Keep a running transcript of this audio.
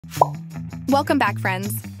Welcome back,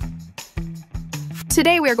 friends.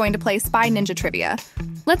 Today we are going to play Spy Ninja Trivia.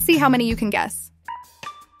 Let's see how many you can guess.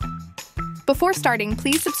 Before starting,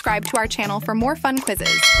 please subscribe to our channel for more fun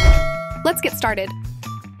quizzes. Let's get started.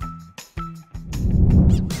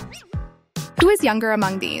 Who is younger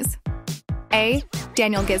among these? A.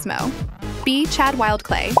 Daniel Gizmo. B. Chad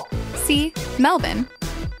Wildclay. C. Melvin.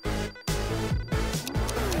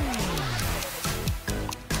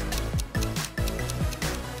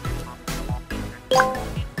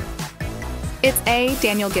 It's A.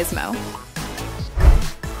 Daniel Gizmo.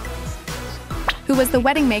 Who was the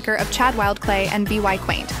wedding maker of Chad Wildclay and B.Y.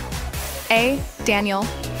 Qwaint? A. Daniel.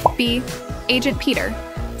 B. Agent Peter.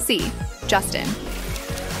 C. Justin.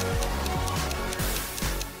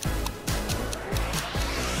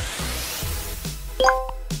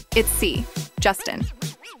 It's C. Justin.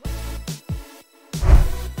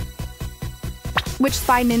 Which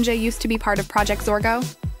spy ninja used to be part of Project Zorgo?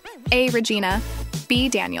 A. Regina. B.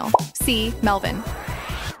 Daniel. C. Melvin.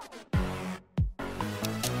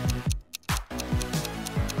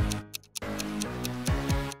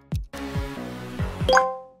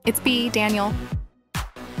 It's B. Daniel.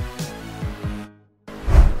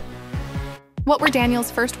 What were Daniel's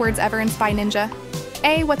first words ever in Spy Ninja?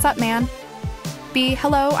 A. What's up, man? B.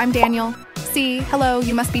 Hello, I'm Daniel. C. Hello,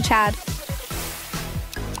 you must be Chad.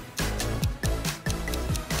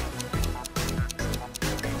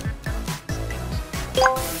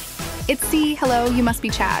 It's C. Hello, you must be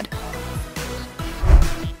Chad.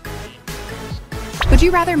 Would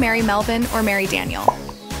you rather marry Melvin or marry Daniel?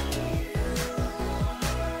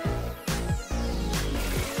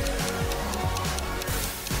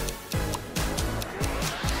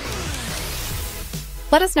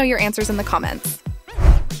 Let us know your answers in the comments.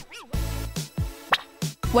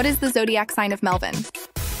 What is the zodiac sign of Melvin?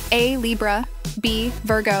 A. Libra. B.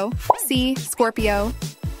 Virgo. C. Scorpio.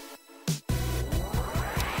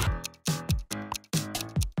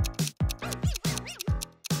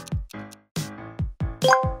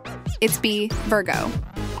 It's B. Virgo.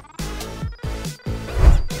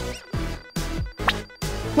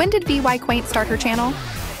 When did B.Y. Qwaint start her channel?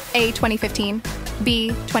 A. 2015. B.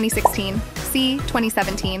 2016. C.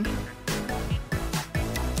 2017.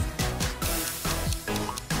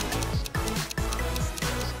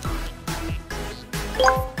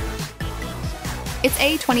 It's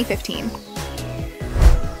A. 2015.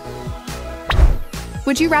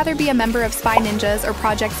 Would you rather be a member of Spy Ninjas or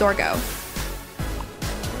Project Zorgo?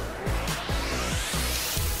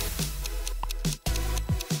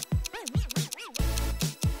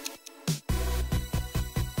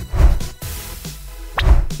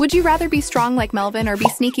 Would you rather be strong like Melvin or be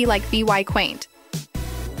sneaky like B.Y. Qwaint?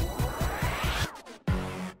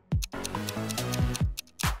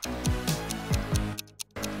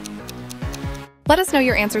 Let us know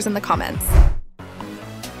your answers in the comments.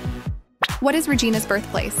 What is Regina's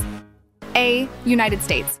birthplace? A. United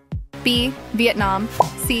States. B. Vietnam.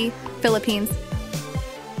 C. Philippines.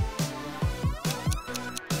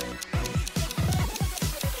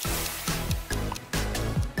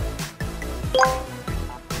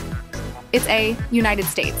 It's A. United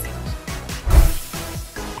States.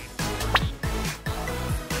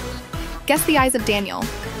 Guess the eyes of Daniel.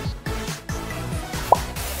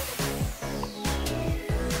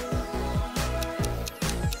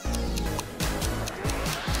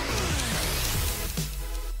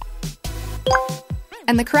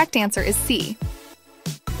 And the correct answer is C.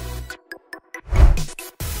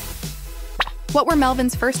 What were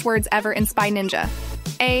Melvin's first words ever in Spy Ninja?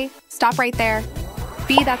 A. Stop right there.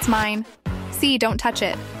 B. That's mine. C. Don't touch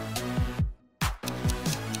it.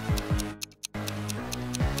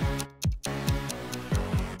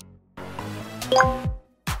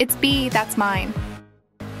 It's B. That's mine.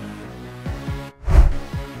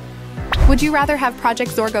 Would you rather have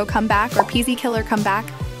Project Zorgo come back or PZ Killer come back?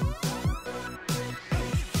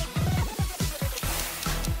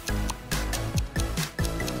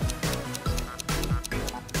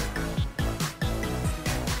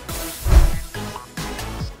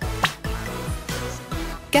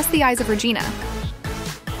 Guess the eyes of Regina.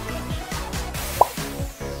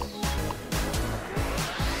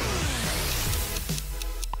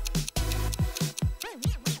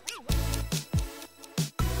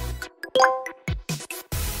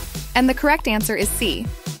 And the correct answer is C.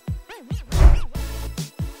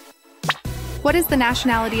 What is the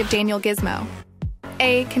nationality of Daniel Gizmo?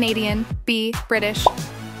 A. Canadian. B. British.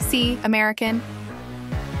 C. American.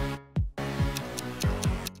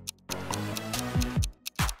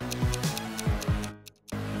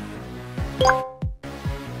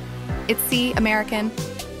 It's C. American.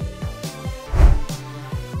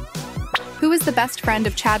 Who is the best friend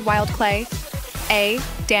of Chad Wildclay? A.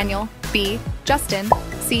 Daniel, B. Justin,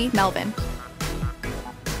 C. Melvin.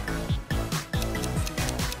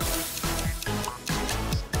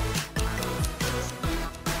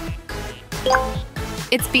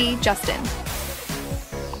 It's B. Justin.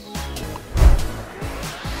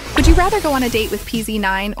 Would you rather go on a date with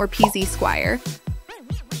PZ9 or PZ Squire?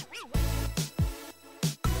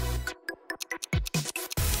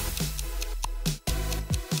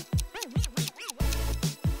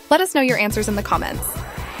 Let us know your answers in the comments.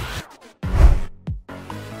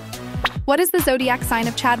 What is the zodiac sign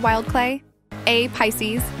of Chad Wildclay? A.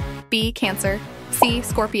 Pisces, B. Cancer, C.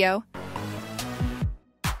 Scorpio.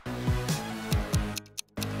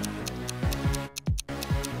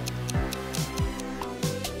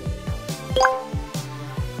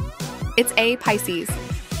 It's A. Pisces.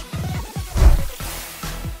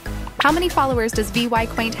 How many followers does VY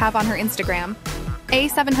Qwaint have on her Instagram? A.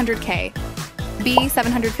 700K, B.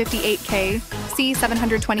 758K, C.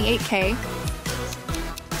 728K.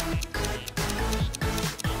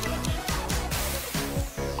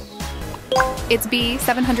 It's B.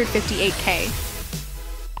 758K.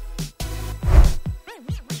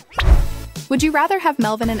 Would you rather have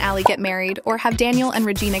Melvin and Alie get married or have Daniel and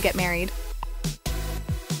Regina get married?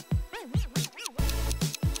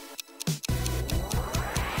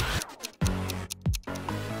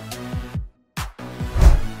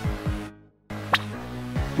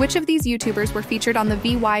 Which of these YouTubers were featured on the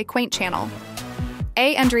VY Qwaint channel?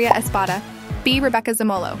 A. Andrea Espada, B. Rebecca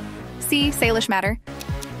Zamolo, C. Salishmatter.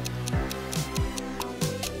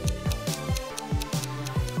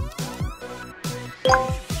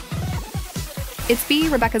 It's B.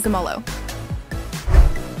 Rebecca Zamolo.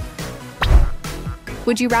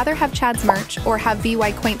 Would you rather have Chad's merch or have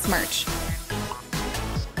VY Qwaint's merch?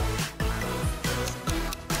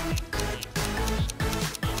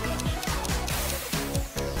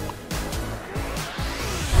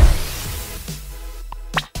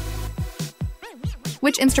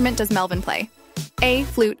 Which instrument does Melvin play? A.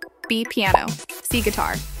 Flute, B. Piano, C.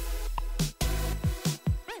 Guitar.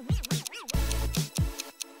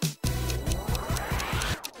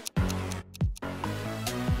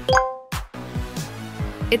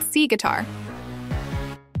 It's C. Guitar.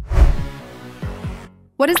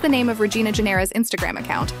 What is the name of Regina Genera's Instagram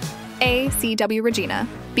account? A. CW Regina,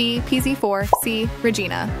 B. PZ4, C.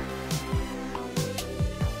 Regina.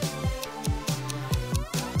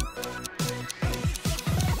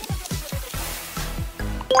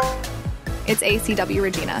 It's ACW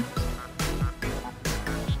Regina.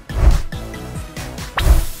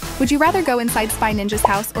 Would you rather go inside Spy Ninja's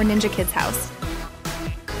house or Ninja Kid's house?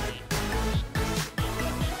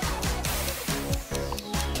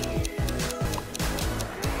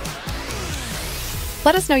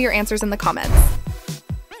 Let us know your answers in the comments.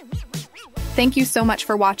 Thank you so much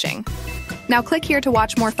for watching. Now click here to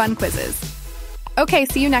watch more fun quizzes. Okay,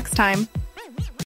 see you next time.